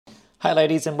Hi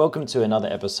ladies, and welcome to another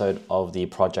episode of the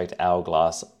Project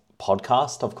Hourglass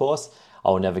podcast, of course. I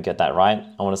will never get that right.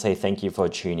 I want to say thank you for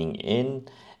tuning in.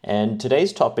 And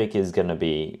today's topic is going to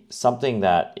be something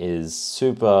that is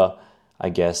super,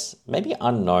 maybe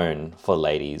unknown for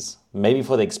ladies. Maybe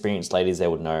for the experienced ladies, they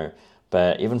would know.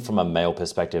 But even from a male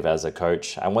perspective as a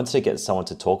coach, I wanted to get someone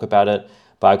to talk about it,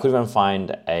 but I couldn't even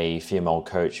find a female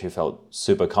coach who felt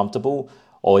super comfortable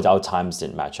or our times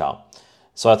didn't match up.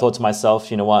 So I thought to myself,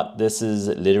 you know what, this is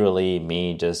literally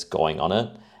me just going on it,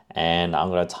 and I'm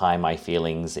going to tie my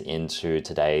feelings into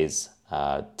today's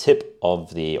tip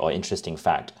or interesting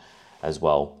fact as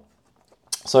well.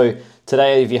 So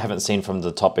today, if you haven't seen from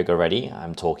the topic already,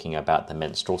 I'm talking about the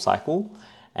menstrual cycle,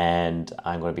 and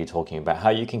I'm going to be talking about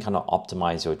how you can kind of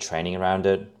optimize your training around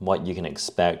it, what you can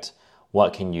expect,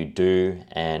 what can you do,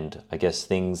 and I guess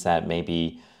things that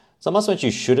maybe some of what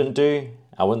you shouldn't do.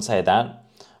 I wouldn't say that.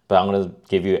 But I'm going to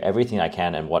give you everything I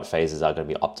can and what phases are going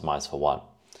to be optimized for what.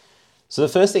 So the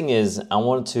first thing is I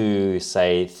want to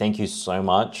say thank you so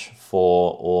much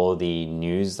for all the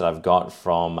news that I've got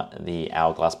from the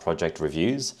Hourglass Project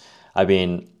reviews. I've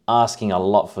been asking a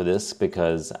lot for this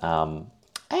because I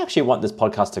actually want this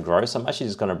podcast to grow. So I'm actually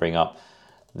just going to bring up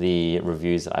the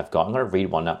reviews that I've got. I'm going to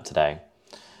read one up today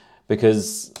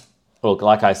because, look,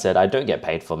 like I said, I don't get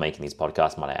paid for making these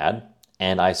podcasts, might I add,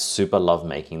 and I super love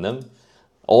making them.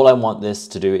 All I want this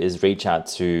to do is reach out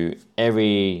to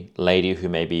every lady who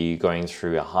may be going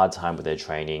through a hard time with their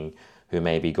training, who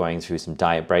may be going through some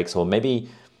diet breaks, or maybe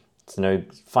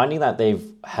finding that they've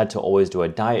had to always do a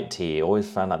diet tea, always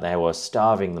found that they were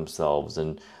starving themselves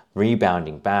and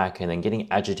rebounding back and then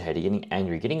getting agitated, getting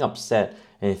angry, getting upset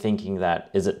and thinking that,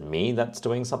 is it me that's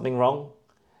doing something wrong?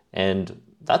 And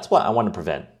that's what I want to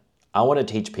prevent. I want to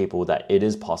teach people that it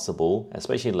is possible,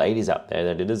 especially ladies out there,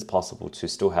 that it is possible to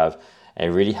still have a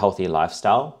really healthy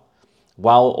lifestyle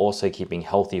while also keeping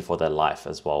healthy for their life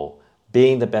as well,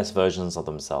 being the best versions of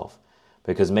themselves.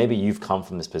 Because maybe you've come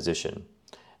from this position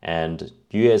and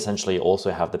you essentially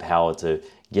also have the power to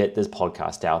get this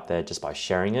podcast out there just by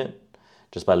sharing it,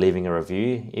 just by leaving a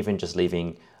review, even just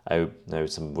leaving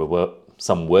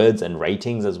some words and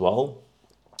ratings as well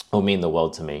will mean the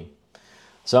world to me.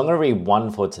 So I'm going to read one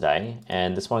for today,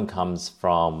 and this one comes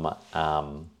from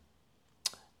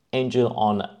Angel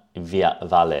on Via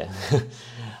Vale.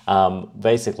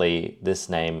 Basically, this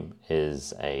name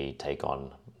is a take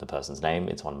on the person's name.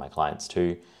 It's one of my clients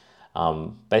too.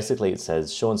 Basically, it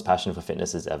says, Sean's passion for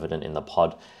fitness is evident in the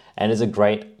pod and is a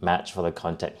great match for the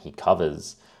content he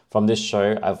covers. From this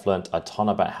show, I've learned a ton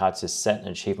about how to set and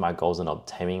achieve my goals and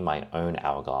obtaining my own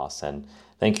hourglass. And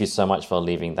thank you so much for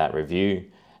leaving that review.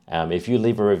 If you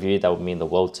leave a review, that would mean the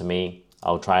world to me.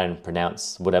 I'll try and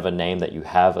pronounce whatever name that you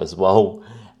have as well.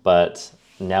 But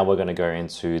now we're going to go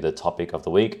into the topic of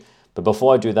the week. But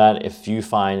before I do that, if you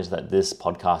find that this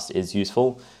podcast is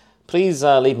useful, please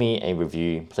leave me a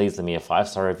review. Please leave me a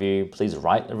 5-star review. Please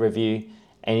write a review.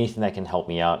 Anything that can help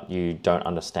me out. You don't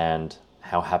understand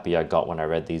how happy I got when I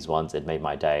read these ones. It made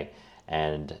my day.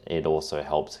 And it also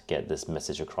helped get this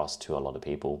message across to a lot of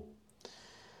people.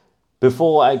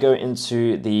 Before I go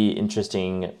into the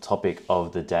interesting topic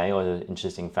of the day or the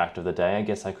interesting fact of the day, I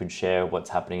guess I could share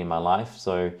what's happening in my life.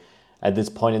 So at this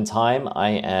point in time, I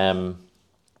am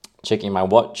checking my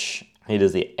watch. It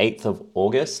is the 8th of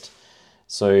August.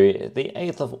 So the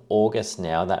 8th of August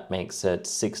now, that makes it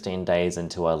 16 days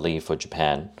until I leave for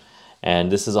Japan.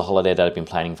 And this is a holiday that I've been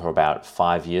planning for about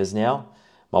 5 years now.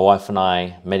 My wife and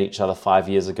I met each other 5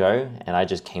 years ago, and I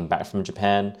just came back from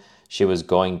Japan. She was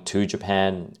going to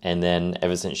Japan, and then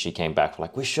ever since she came back, we're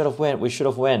like, we should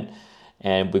have went.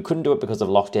 And we couldn't do it because of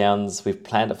lockdowns. We've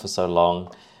planned it for so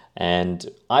long. And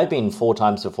I've been 4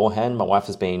 times beforehand. My wife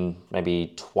has been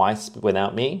maybe twice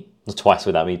beforehand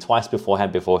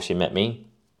before she met me.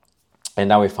 And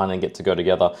now we finally get to go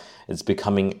together. It's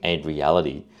becoming a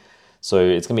reality. So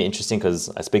it's going to be interesting because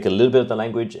I speak a little bit of the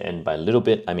language, and by little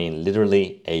bit, I mean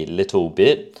literally a little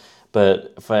bit.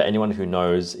 But for anyone who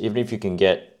knows, even if you can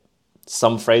get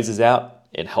some phrases out,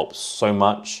 it helps so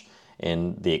much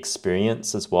in the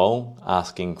experience as well.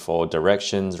 Asking for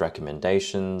directions,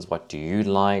 recommendations, what do you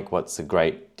like? What's a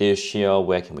great dish here?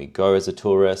 Where can we go as a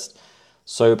tourist?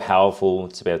 So powerful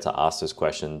to be able to ask those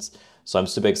questions. So I'm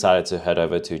super excited to head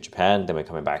over to Japan. Then we're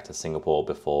coming back to Singapore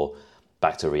before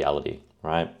back to reality,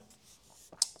 right?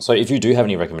 So if you do have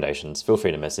any recommendations, feel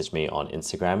free to message me on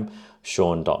Instagram,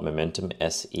 sean.momentum,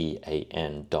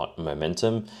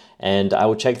 sean.momentum, and I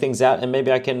will check things out and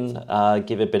maybe I can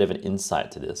give a bit of an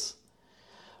insight to this.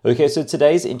 Okay, so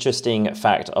today's interesting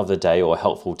fact of the day or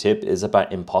helpful tip is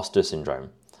about imposter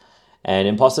syndrome. And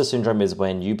imposter syndrome is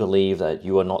when you believe that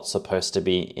you are not supposed to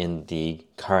be in the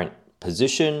current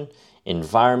position,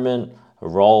 environment,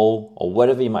 role, or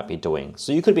whatever you might be doing.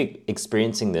 So you could be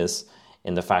experiencing this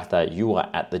in the fact that you are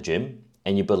at the gym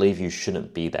and you believe you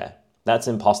shouldn't be there. That's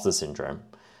imposter syndrome.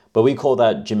 But we call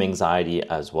that gym anxiety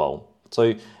as well.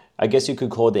 So I guess you could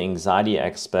call the anxiety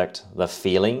aspect the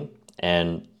feeling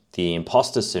and the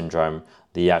imposter syndrome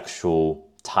the actual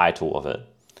title of it.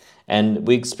 And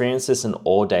we experience this in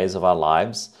all days of our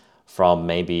lives, from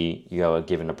maybe you are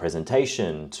given a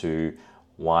presentation to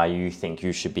why you think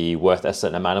you should be worth a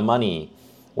certain amount of money,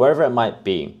 wherever it might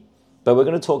be. But we're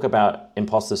going to talk about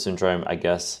imposter syndrome, I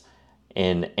guess,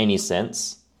 in any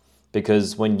sense,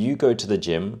 because when you go to the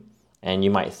gym and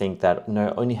you might think that,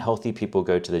 no, only healthy people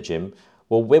go to the gym.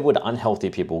 Well, where would unhealthy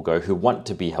people go who want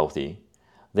to be healthy?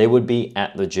 They would be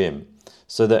at the gym.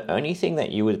 So the only thing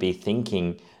that you would be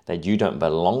thinking that you don't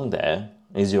belong there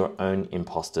is your own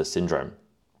imposter syndrome,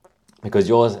 because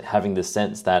you're having the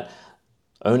sense that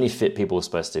only fit people are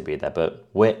supposed to be there, but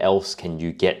where else can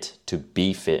you get to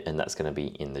be fit? And that's going to be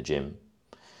in the gym.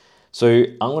 So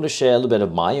I'm going to share a little bit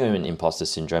of my own imposter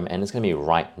syndrome, and it's going to be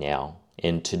right now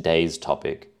in today's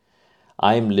topic.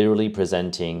 I'm literally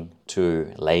presenting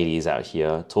to ladies out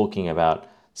here talking about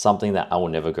something that I will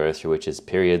never go through, which is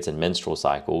periods and menstrual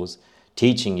cycles,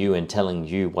 teaching you and telling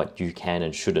you what you can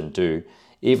and shouldn't do,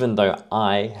 even though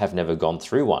I have never gone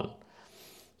through one.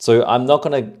 So I'm not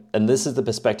going to, and this is the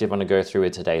perspective I'm going to go through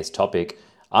with today's topic,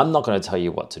 I'm not going to tell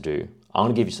you what to do. I'm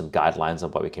going to give you some guidelines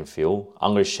on what we can feel.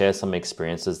 I'm going to share some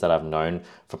experiences that I've known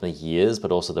from the years,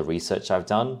 but also the research I've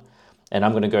done. And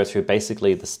I'm going to go through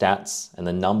basically the stats and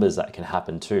the numbers that can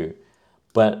happen too.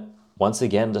 But once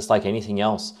again, just like anything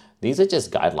else, these are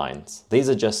just guidelines. These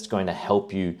are just going to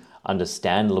help you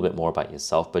understand a little bit more about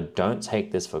yourself, but don't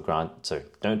take this for granted. So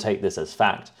don't take this as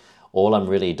fact. All I'm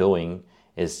really doing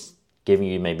is giving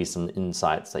you maybe some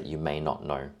insights that you may not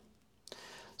know.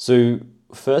 So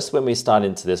first, when we start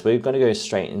into this, we're going to go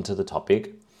straight into the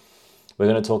topic. We're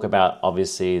going to talk about,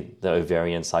 obviously, the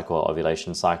ovarian cycle or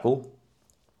ovulation cycle.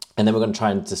 And then we're going to try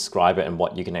and describe it and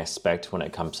what you can expect when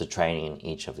it comes to training in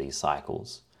each of these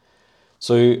cycles.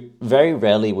 So very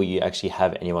rarely will you actually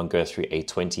have anyone go through a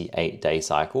 28-day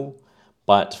cycle.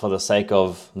 But for the sake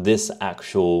of this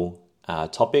actual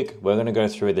topic, we're going to go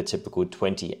through the typical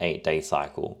 28-day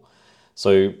cycle.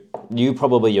 So you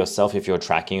probably yourself, if you're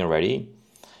tracking already,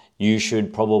 you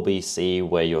should probably see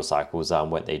where your cycles are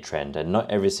and where they trend. And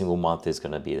not every single month is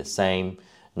going to be the same.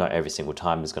 Not every single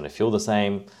time is going to feel the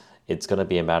same. It's going to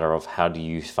be a matter of how do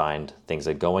you find things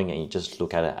are going, and you just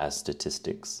look at it as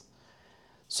statistics.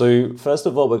 So first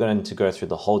of all, we're going to go through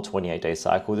the whole 28-day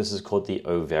cycle. This is called the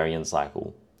ovarian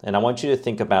cycle. And I want you to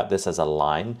think about this as a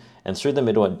line. And through the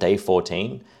middle at day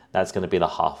 14, that's going to be the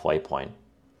halfway point.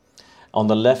 On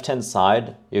the left-hand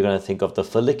side, you're going to think of the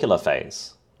follicular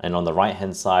phase. And on the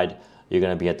right-hand side, you're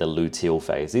going to be at the luteal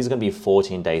phase. These are going to be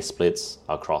 14-day splits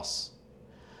across.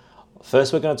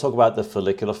 First, we're going to talk about the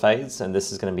follicular phase. And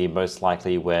this is going to be most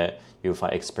likely where you'll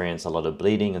experience a lot of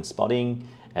bleeding and spotting.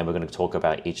 And we're going to talk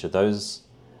about each of those.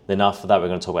 Then after that, we're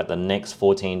going to talk about the next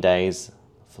 14 days,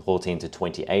 14 to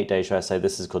 28 days, should I say.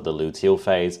 This is called the luteal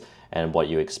phase, and what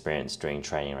you experience during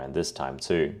training around this time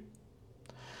too.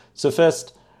 So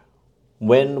first,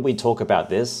 when we talk about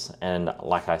this, and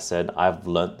like I said, I've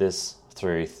learnt this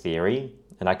through theory,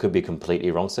 and I could be completely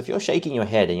wrong. So if you're shaking your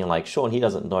head and you're like, Sean, he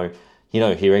doesn't know,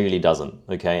 he really doesn't,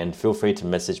 okay? And feel free to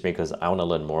message me, because I want to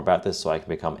learn more about this so I can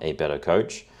become a better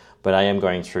coach. But I am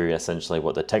going through essentially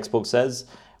what the textbook says,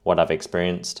 what I've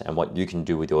experienced, and what you can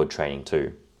do with your training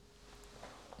too.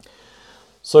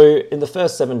 So in the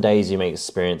first 7 days you may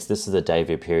experience, this is the day of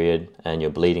your period and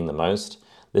you're bleeding the most.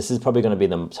 This is probably going to be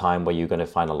the time where you're going to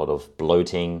find a lot of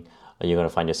bloating, or you're going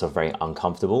to find yourself very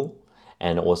uncomfortable,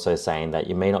 and also saying that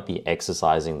you may not be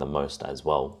exercising the most as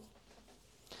well.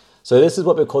 So this is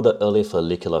what we call the early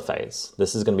follicular phase.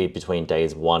 This is going to be between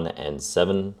days 1 and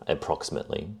 7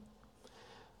 approximately.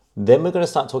 Then we're going to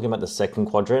start talking about the second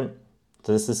quadrant.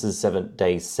 So this is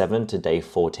day 7 to day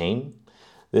 14.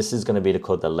 This is going to be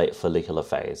called the late follicular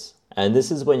phase. And this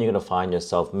is when you're going to find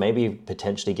yourself maybe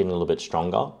potentially getting a little bit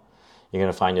stronger. You're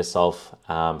going to find yourself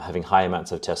having high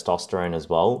amounts of testosterone as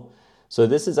well. So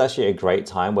this is actually a great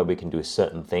time where we can do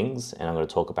certain things, and I'm going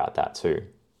to talk about that too.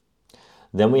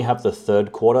 Then we have the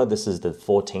third quarter. This is the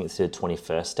 14th to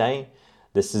 21st day.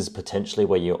 This is potentially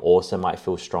where you also might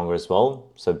feel stronger as well.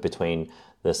 So between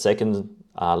the second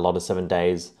lot of 7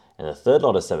 days and the third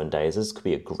lot of 7 days, this could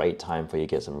be a great time for you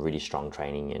to get some really strong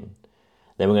training in.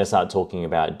 Then we're going to start talking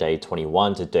about day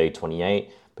 21 to day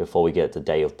 28 before we get to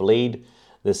day of bleed.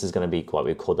 This is going to be what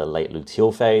we call the late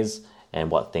luteal phase, and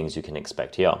what things you can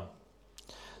expect here.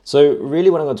 So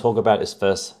really what I'm going to talk about is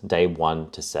first day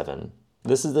 1 to 7.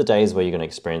 This is the days where you're going to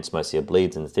experience most of your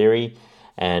bleeds in theory,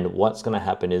 and what's going to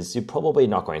happen is you're probably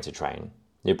not going to train.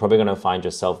 You're probably going to find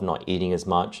yourself not eating as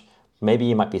much. Maybe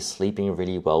you might be sleeping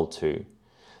really well too.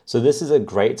 So this is a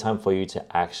great time for you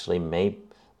to actually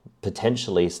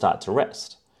potentially start to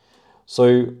rest.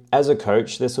 So as a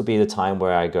coach, this will be the time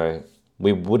where I go,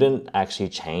 we wouldn't actually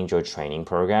change your training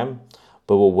program,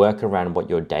 but we'll work around what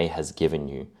your day has given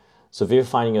you. So if you're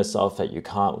finding yourself that you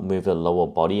can't move the lower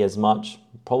body as much,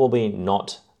 probably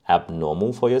not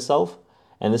abnormal for yourself.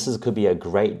 And could be a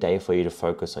great day for you to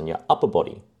focus on your upper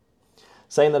body.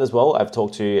 Saying that as well, I've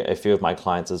talked to a few of my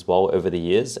clients as well over the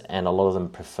years, and a lot of them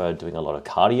prefer doing a lot of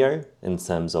cardio in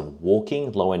terms of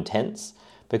walking, low intense,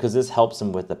 because this helps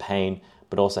them with the pain,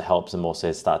 but also helps them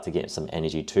also start to get some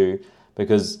energy too.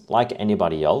 Because like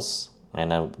anybody else,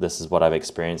 and this is what I've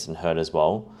experienced and heard as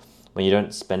well, when you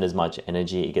don't spend as much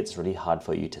energy, it gets really hard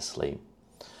for you to sleep.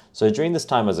 So during this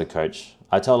time as a coach,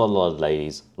 I tell a lot of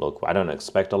ladies, look, I don't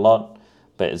expect a lot,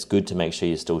 but it's good to make sure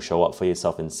you still show up for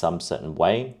yourself in some certain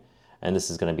way. And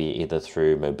this is going to be either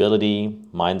through mobility,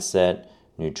 mindset,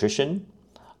 nutrition,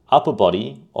 upper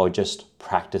body, or just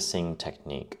practicing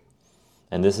technique.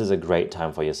 And this is a great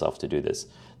time for yourself to do this.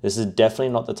 This is definitely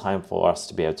not the time for us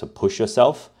to be able to push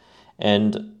yourself.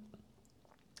 And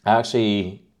I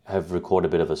actually have recorded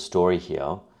a bit of a story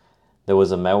here. There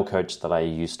was a male coach that I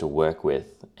used to work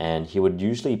with, and he would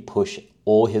usually push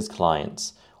all his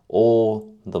clients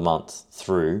all the month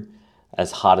through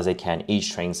as hard as they can,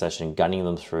 each training session, gunning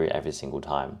them through every single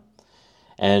time.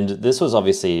 And this was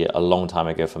obviously a long time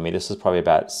ago for me. This was probably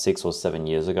about 6 or 7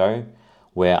 years ago,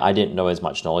 where I didn't know as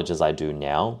much knowledge as I do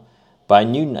now, but I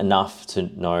knew enough to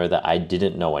know that I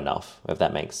didn't know enough, if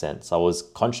that makes sense. I was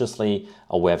consciously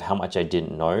aware of how much I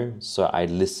didn't know, so I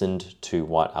listened to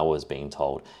what I was being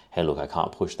told. Hey, look, I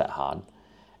can't push that hard.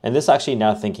 And this actually,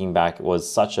 now thinking back,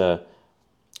 was such a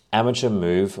amateur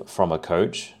move from a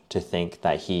coach to think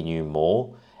that he knew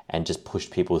more and just pushed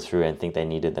people through and think they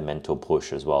needed the mental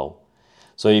push as well.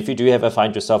 So if you do ever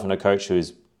find yourself in a coach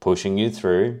who's pushing you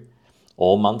through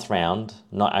all month round,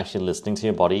 not actually listening to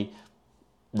your body,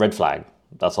 red flag.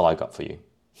 That's all I got for you.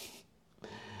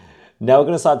 Now we're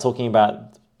going to start talking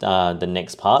about the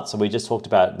next part. So we just talked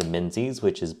about the menses,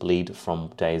 which is bleed from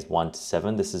days 1 to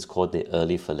 7. This is called the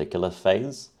early follicular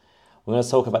phase. We're going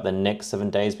to talk about the next 7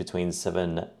 days between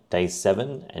days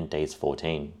 7 and days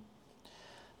 14.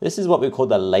 This is what we call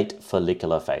the late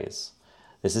follicular phase.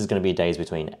 This is going to be days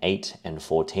between 8 and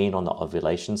 14 on the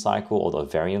ovulation cycle, or the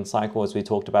ovarian cycle, as we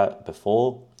talked about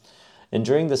before. And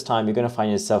during this time, you're going to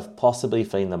find yourself possibly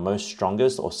feeling the most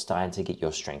strongest or starting to get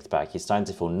your strength back. You're starting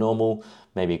to feel normal,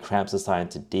 maybe cramps are starting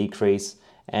to decrease,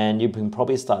 and you can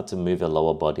probably start to move your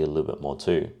lower body a little bit more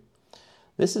too.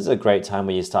 This is a great time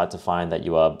where you start to find that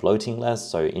you are bloating less,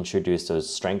 so introduce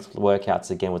those strength workouts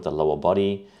again with the lower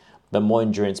body, but more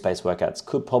endurance-based workouts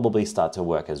could probably start to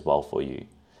work as well for you.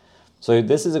 So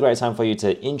this is a great time for you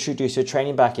to introduce your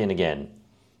training back in again.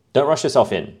 Don't rush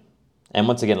yourself in. And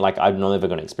once again, like, I'm not ever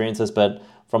going to experience this, but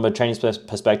from a training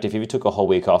perspective, if you took a whole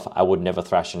week off, I would never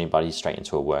thrash anybody straight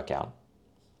into a workout.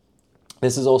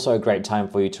 This is also a great time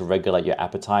for you to regulate your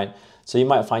appetite. So you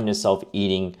might find yourself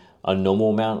eating a normal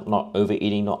amount, not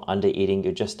overeating, not undereating.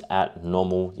 You're just at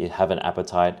normal. You have an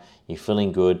appetite. You're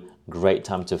feeling good. Great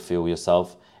time to fuel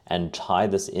yourself, and tie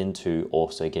this into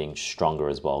also getting stronger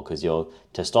as well, because your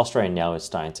testosterone now is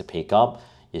starting to peak up.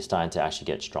 You're starting to actually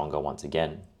get stronger once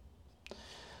again.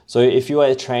 So if you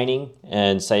are training,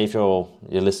 and say if you're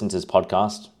listening to this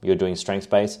podcast, you're doing strength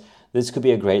based, this could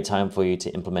be a great time for you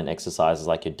to implement exercises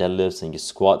like your deadlifts and your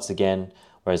squats again.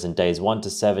 Whereas in days 1 to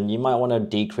 7, you might want to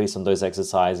decrease on those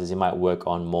exercises. You might work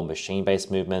on more machine-based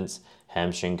movements,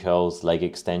 hamstring curls, leg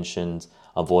extensions,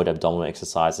 avoid abdominal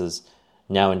exercises.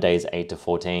 Now in days 8 to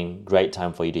 14, great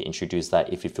time for you to introduce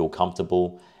that if you feel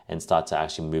comfortable, and start to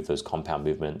actually move those compound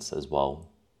movements as well.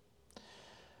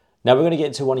 Now we're going to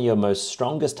get to one of your most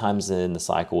strongest times in the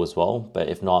cycle as well, but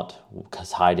if not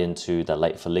tied into the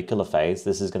late follicular phase,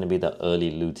 this is going to be the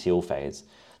early luteal phase.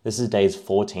 This is days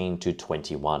 14 to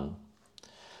 21.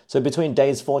 So between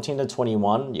days 14 to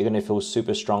 21, you're going to feel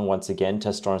super strong once again.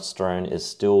 Testosterone is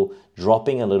still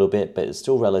dropping a little bit, but it's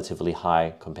still relatively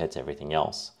high compared to everything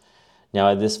else.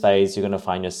 Now at this phase, you're going to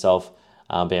find yourself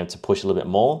being able to push a little bit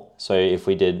more. So if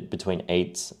we did between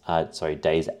days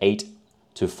 8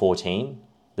 to 14,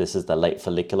 this is the late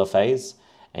follicular phase,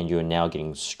 and you're now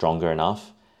getting stronger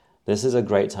enough. This is a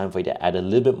great time for you to add a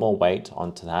little bit more weight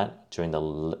onto that during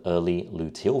the early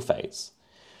luteal phase.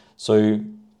 So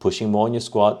pushing more on your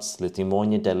squats, lifting more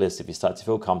on your deadlifts if you start to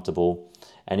feel comfortable,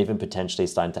 and even potentially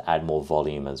starting to add more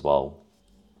volume as well.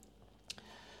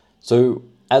 So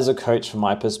as a coach, from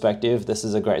my perspective, this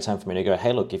is a great time for me to go,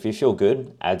 hey, look, if you feel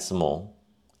good, add some more.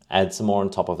 Add some more on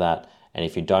top of that. And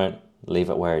if you don't, leave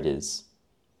it where it is.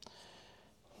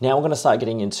 Now we're going to start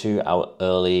getting into now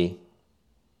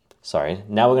we're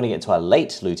going to get to our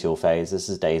late luteal phase. This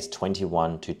is days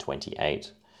 21 to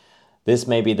 28. This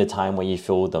may be the time where you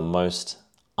feel the most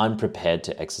unprepared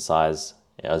to exercise,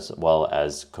 as well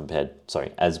as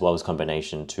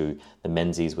combination to the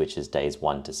menses, which is days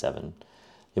 1 to 7.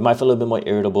 You might feel a little bit more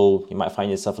irritable. You might find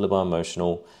yourself a little more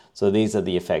emotional. So these are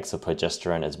the effects of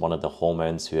progesterone as one of the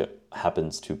hormones who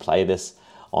happens to play this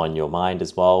on your mind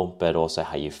as well, but also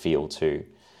how you feel too.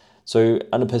 So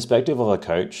on the perspective of a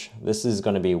coach, this is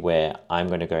going to be where I'm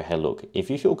going to go, hey, look, if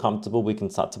you feel comfortable, we can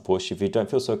start to push. If you don't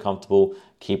feel so comfortable,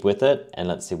 keep with it, and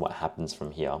let's see what happens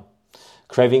from here.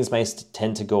 Cravings may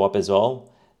tend to go up as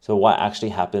well. So what actually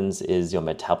happens is your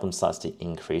metabolism starts to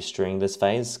increase during this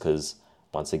phase because,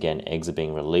 once again, eggs are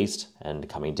being released and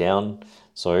coming down.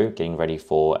 So getting ready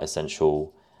for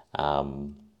essential,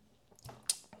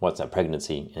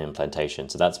 pregnancy and implantation.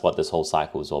 So that's what this whole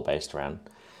cycle is all based around.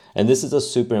 And this is a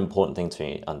super important thing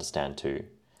to understand too.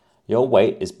 Your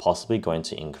weight is possibly going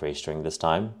to increase during this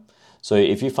time. So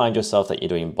if you find yourself that you're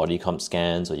doing body comp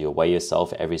scans or you weigh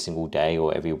yourself every single day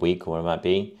or every week or whatever it might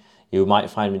be, you might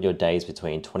find with your days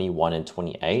between 21 and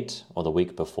 28 or the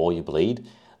week before you bleed,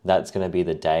 that's going to be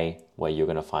the day where you're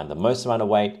going to find the most amount of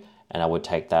weight. And I would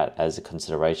take that as a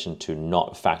consideration to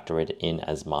not factor it in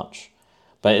as much.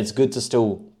 But it's good to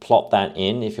still plot that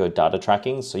in if you're data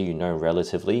tracking so you know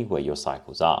relatively where your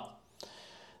cycles are.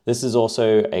 This is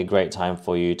also a great time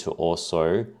for you to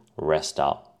also rest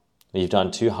up. You've done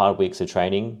 2 hard weeks of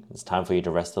training. It's time for you to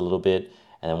rest a little bit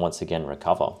and then once again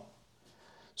recover.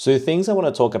 So things I want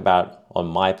to talk about on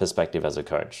my perspective as a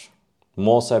coach,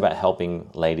 more so about helping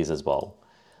ladies as well.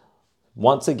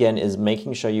 Once again is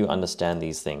making sure you understand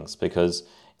these things, because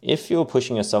if you're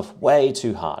pushing yourself way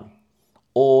too hard,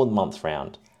 all month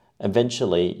round,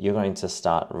 eventually you're going to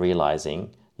start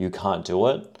realizing you can't do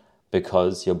it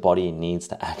because your body needs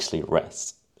to actually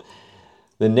rest.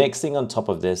 The next thing on top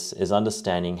of this is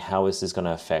understanding how this is going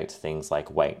to affect things like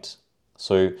weight.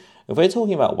 So if we're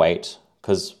talking about weight,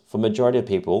 because for majority of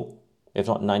people, if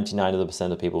not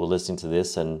 99% of people listening to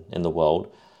this and in the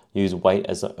world, use weight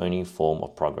as the only form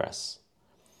of progress.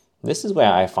 This is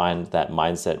where I find that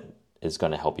mindset is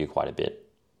going to help you quite a bit.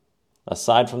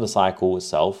 Aside from the cycle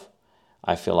itself,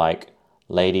 I feel like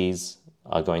ladies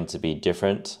are going to be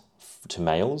different to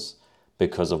males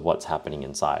because of what's happening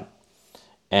inside.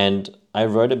 And I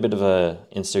wrote a bit of a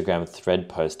Instagram thread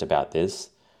post about this,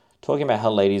 talking about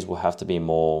how ladies will have to be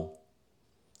more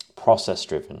process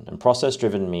driven. And process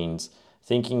driven means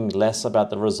thinking less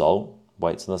about the result,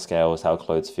 weights on the scales, how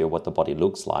clothes feel, what the body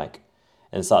looks like,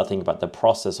 and start thinking about the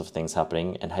process of things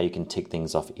happening and how you can tick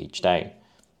things off each day.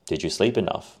 Did you sleep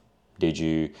enough? Did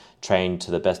you train to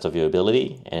the best of your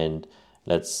ability? And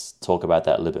let's talk about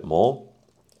that a little bit more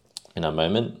in a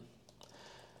moment.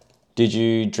 Did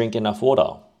you drink enough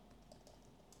water?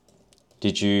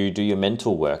 Did you do your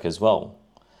mental work as well?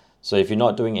 So if you're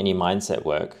not doing any mindset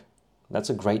work,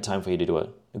 that's a great time for you to do it.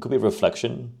 It could be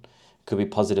reflection, it could be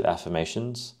positive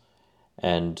affirmations.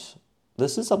 And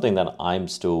this is something that I'm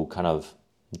still kind of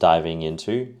diving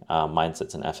into,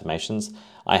 mindsets and affirmations.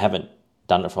 I haven't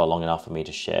done it for long enough for me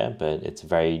to share, but it's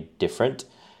very different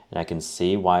and I can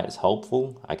see why it's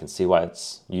helpful. I can see why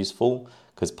it's useful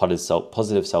because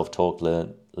positive self-talk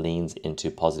leans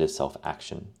into positive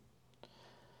self-action.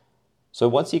 So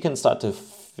once you can start to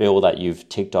feel that you've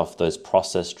ticked off those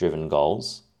process-driven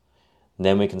goals,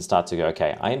 then we can start to go,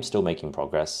 okay, I am still making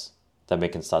progress. Then we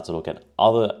can start to look at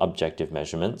other objective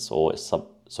measurements or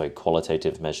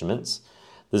qualitative measurements.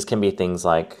 This can be things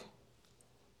like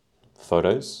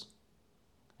photos,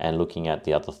 and looking at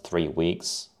the other 3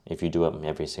 weeks, if you do it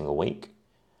every single week.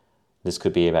 This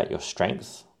could be about your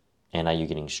strength, and are you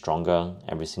getting stronger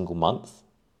every single month?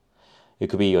 It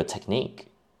could be your technique,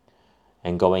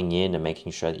 and going in and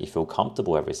making sure that you feel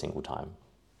comfortable every single time.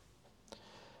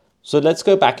 So let's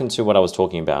go back into what I was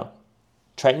talking about.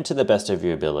 Train to the best of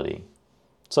your ability.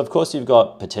 So of course you've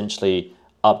got potentially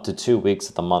up to 2 weeks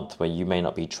of the month where you may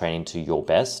not be training to your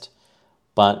best,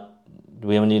 but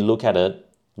when you look at it,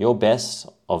 your best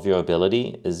of your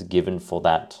ability is given for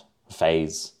that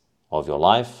phase of your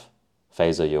life,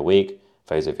 phase of your week,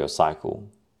 phase of your cycle.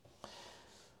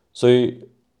 So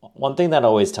one thing that I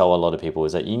always tell a lot of people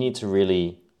is that you need to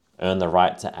really earn the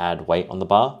right to add weight on the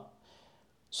bar.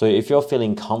 So if you're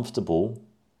feeling comfortable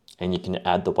and you can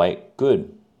add the weight,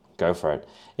 good, go for it.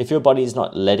 If your body is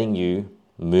not letting you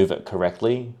move it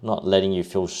correctly, not letting you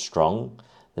feel strong,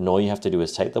 then all you have to do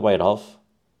is take the weight off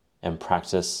and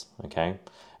practice, okay?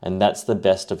 and that's the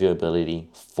best of your ability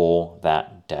for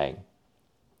that day.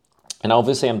 And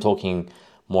obviously I'm talking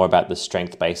more about the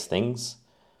strength-based things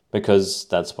because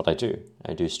that's what I do.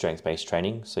 I do strength-based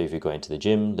training. So if you go into the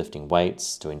gym, lifting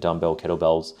weights, doing dumbbell,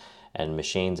 kettlebells, and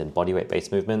machines and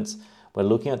bodyweight-based movements, we're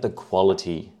looking at the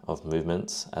quality of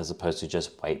movements as opposed to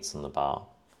just weights on the bar.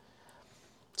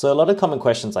 So a lot of common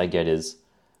questions I get is,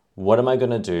 what am I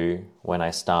going to do when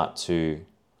I start to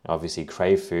obviously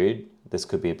crave food? This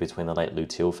could be between the late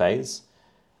luteal phase,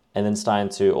 and then starting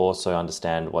to also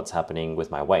understand what's happening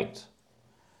with my weight.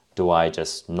 Do I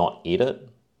just not eat it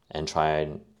and try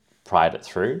and pride it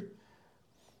through?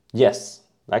 Yes,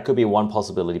 that could be one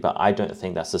possibility, but I don't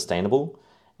think that's sustainable.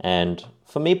 And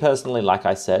for me personally, like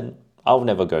I said, I'll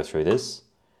never go through this,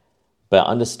 but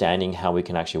understanding how we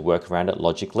can actually work around it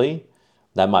logically,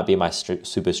 that might be my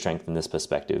super strength in this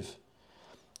perspective.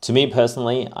 To me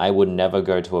personally, I would never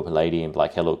go to a lady and be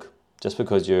like, hey, look, just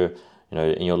because you're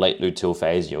in your late luteal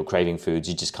phase, you're craving foods,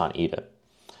 you just can't eat it.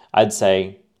 I'd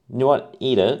say, you know what,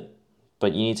 eat it,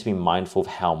 but you need to be mindful of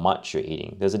how much you're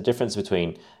eating. There's a difference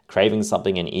between craving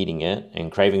something and eating it,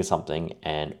 and craving something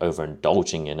and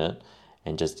overindulging in it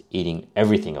and just eating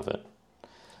everything of it.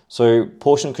 So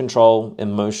portion control,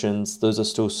 emotions, those are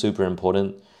still super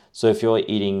important. So if you're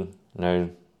eating,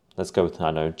 let's go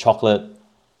with, chocolate,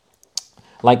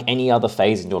 like any other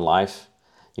phase in your life,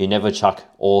 you never chuck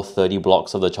all 30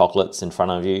 blocks of the chocolates in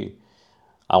front of you.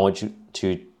 I want you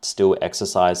to still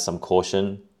exercise some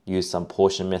caution, use some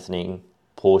portion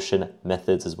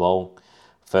methods as well.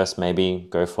 First, maybe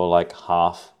go for like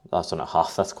half, that's not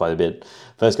half, that's quite a bit.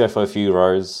 First, go for a few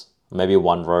rows, maybe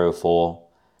 1 row of 4,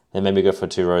 then maybe go for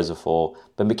 2 rows of 4,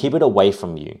 but keep it away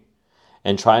from you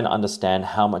and try and understand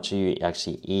how much are you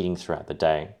actually eating throughout the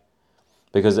day.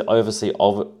 Because obviously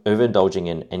overindulging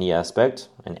in any aspect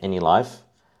in any life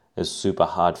is super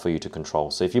hard for you to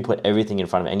control. So if you put everything in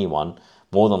front of anyone,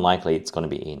 more than likely it's going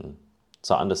to be eaten.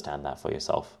 So understand that for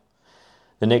yourself.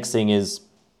 The next thing is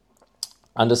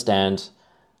understand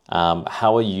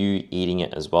how are you eating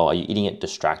it as well? Are you eating it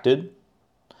distracted?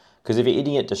 Because if you're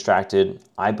eating it distracted,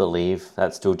 I believe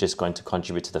that's still just going to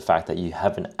contribute to the fact that you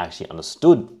haven't actually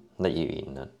understood that you're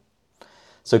eating it.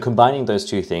 So combining those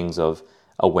two things of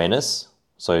awareness.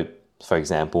 So for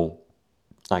example,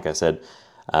 like I said,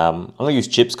 I'm going to use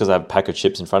chips because I have a pack of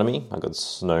chips in front of me. I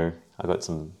got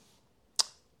some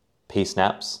pea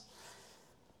snaps.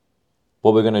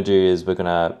 What we're going to do is we're going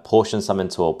to portion some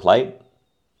into a plate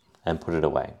and put it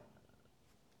away.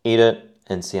 Eat it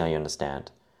and see how you understand.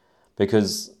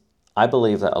 Because I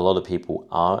believe that a lot of people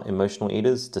are emotional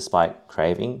eaters despite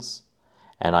cravings.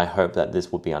 And I hope that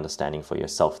this will be understanding for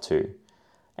yourself too.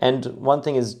 And one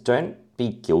thing is, don't be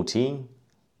guilty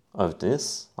of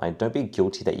this. Like, don't be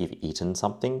guilty that you've eaten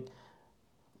something,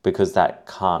 because that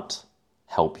can't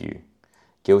help you.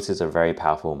 Guilt is a very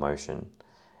powerful emotion.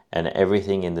 And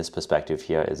everything in this perspective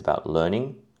here is about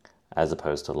learning as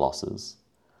opposed to losses.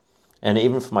 And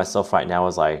even for myself right now,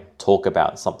 as I talk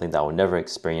about something that I will never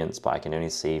experience, but I can only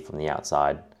see from the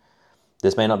outside,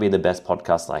 this may not be the best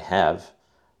podcast I have,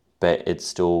 but it's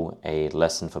still a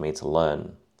lesson for me to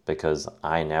learn, because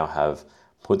I now have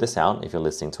put this out. If you're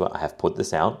listening to it, I have put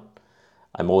this out.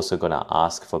 I'm also going to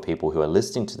ask for people who are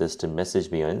listening to this to message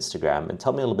me on Instagram and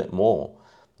tell me a little bit more.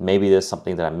 Maybe there's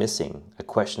something that I'm missing, a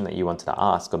question that you wanted to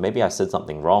ask, or maybe I said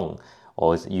something wrong,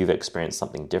 or you've experienced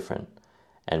something different.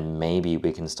 And maybe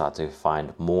we can start to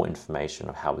find more information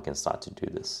of how we can start to do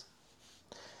this.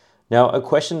 Now, a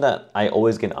question that I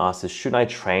always get asked is, should I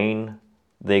change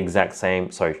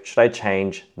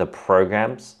the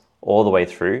programs all the way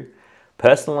through?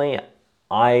 Personally,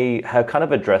 I have kind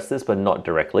of addressed this, but not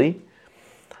directly.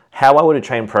 How I would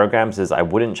train programs is I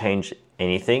wouldn't change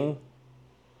anything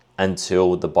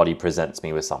until the body presents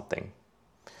me with something.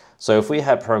 So if we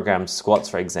have programmed squats,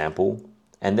 for example,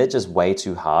 and they're just way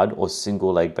too hard, or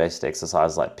single leg based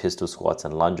exercises like pistol squats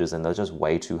and lunges, and they're just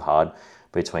way too hard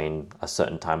between a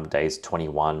certain time of days,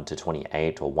 21 to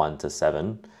 28 or 1 to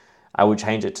 7, I would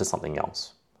change it to something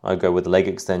else. I'd go with leg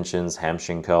extensions,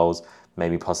 hamstring curls,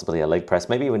 maybe possibly a leg press,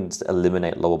 maybe even just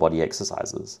eliminate lower body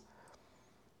exercises.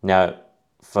 Now,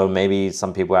 for maybe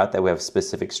some people out there, we have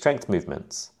specific strength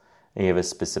movements, and you have a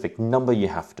specific number you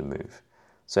have to move.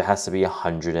 So it has to be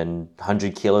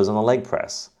 100 kilos on the leg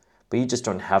press. But you just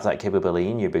don't have that capability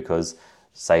in you because,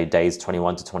 say, days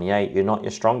 21 to 28, you're not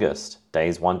your strongest.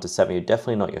 Days 1 to 7, you're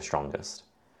definitely not your strongest.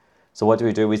 So what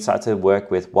do? We start to work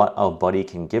with what our body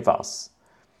can give us.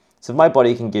 So if my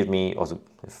body can give me, or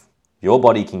if your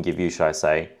body can give you, should I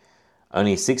say,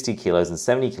 only 60 kilos and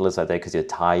 70 kilos a day because you're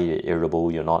tired, you're irritable,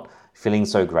 you're not feeling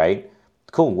so great,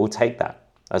 cool, we'll take that.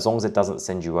 As long as it doesn't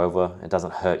send you over, it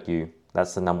doesn't hurt you.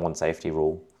 That's the number one safety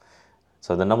rule.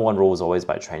 So the number one rule is always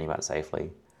about training about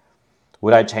safely.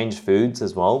 Would I change foods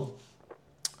as well?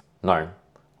 No.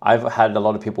 I've had a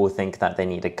lot of people think that they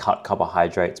need to cut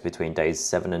carbohydrates between days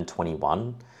 7 and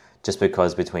 21, just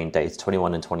because between days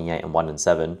 21 and 28 and 1 and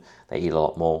 7, they eat a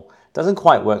lot more. It doesn't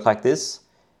quite work like this,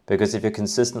 because if you're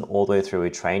consistent all the way through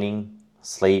with training,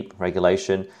 sleep,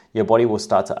 regulation, your body will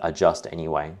start to adjust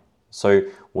anyway. So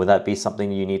will that be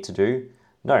something you need to do?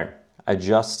 No.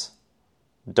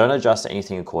 Don't adjust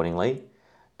anything accordingly.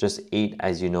 Just eat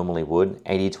as you normally would.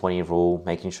 80-20 rule,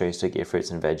 making sure you still get your fruits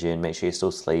and veg in, make sure you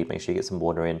still sleep, make sure you get some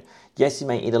water in. Yes, you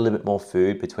may eat a little bit more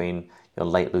food between your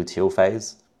late luteal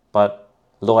phase, but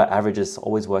lower averages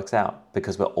always works out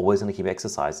because we're always going to keep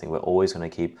exercising. We're always going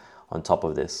to keep on top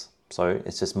of this. So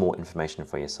it's just more information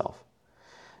for yourself.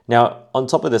 Now, on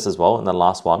top of this as well, and the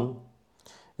last one,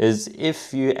 is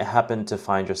if you happen to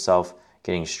find yourself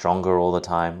getting stronger all the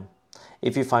time,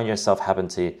 if you find yourself happen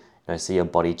to see your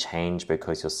body change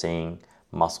because you're seeing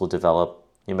muscle develop,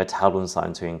 your metabolism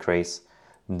starting to increase,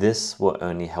 this will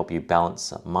only help you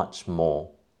balance much more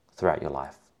throughout your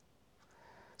life.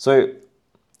 So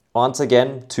once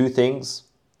again, 2 things,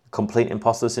 complete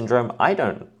imposter syndrome. I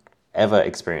don't ever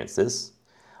experience this.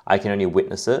 I can only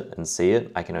witness it and see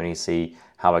it. I can only see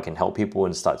how I can help people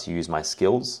and start to use my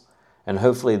skills. And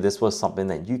hopefully this was something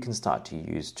that you can start to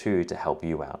use too to help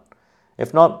you out.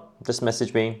 If not, just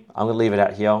message me. I'm going to leave it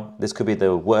out here. This could be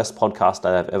the worst podcast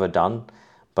that I've ever done,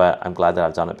 but I'm glad that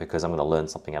I've done it because I'm going to learn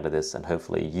something out of this, and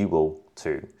hopefully you will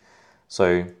too.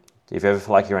 So if you ever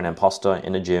feel like you're an imposter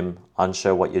in a gym,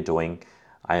 unsure what you're doing,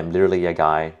 I am literally a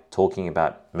guy talking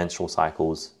about menstrual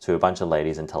cycles to a bunch of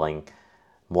ladies and telling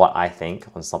what I think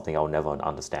on something I'll never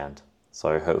understand.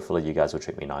 So hopefully you guys will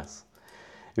treat me nice.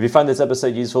 If you find this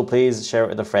episode useful, please share it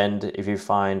with a friend. If you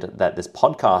find that this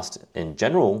podcast in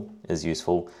general is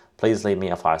useful, please leave me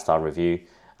a 5-star review.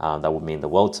 That would mean the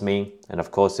world to me. And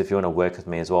of course, if you want to work with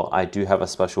me as well, I do have a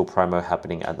special promo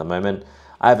happening at the moment.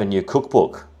 I have a new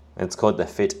cookbook. It's called the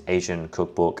Fit Asian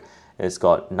Cookbook. It's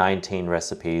got 19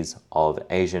 recipes of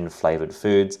Asian flavored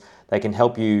foods that can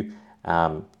help you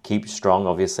keep strong,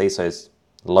 obviously. So it's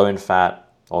low in fat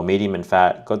or medium in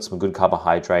fat, got some good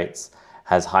carbohydrates,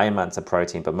 has high amounts of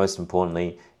protein, but most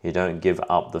importantly, you don't give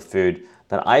up the food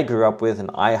that I grew up with and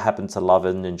I happen to love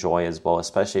and enjoy as well,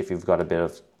 especially if you've got a bit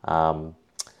of,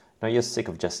 you're sick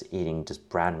of just eating just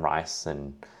brown rice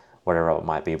and whatever it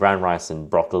might be, brown rice and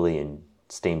broccoli and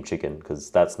steamed chicken,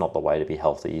 because that's not the way to be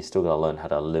healthy. You still got to learn how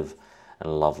to live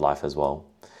and love life as well.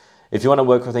 If you want to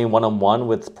work with me one-on-one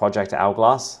with Project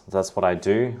Hourglass, that's what I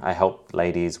do. I help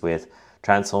ladies with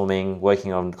transforming,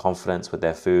 working on confidence with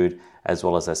their food, as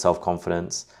well as their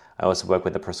self-confidence. I also work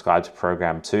with the prescribed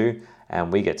program too,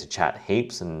 and we get to chat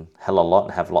heaps and hell a lot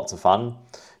and have lots of fun.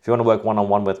 If you want to work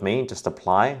one-on-one with me, just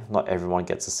apply. Not everyone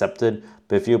gets accepted,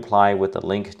 but if you apply with the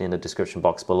link in the description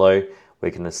box below,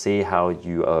 we can see how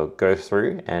you go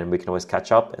through, and we can always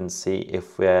catch up and see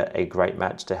if we're a great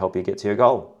match to help you get to your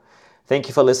goal. Thank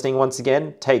you for listening once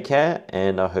again. Take care,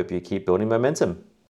 and I hope you keep building momentum.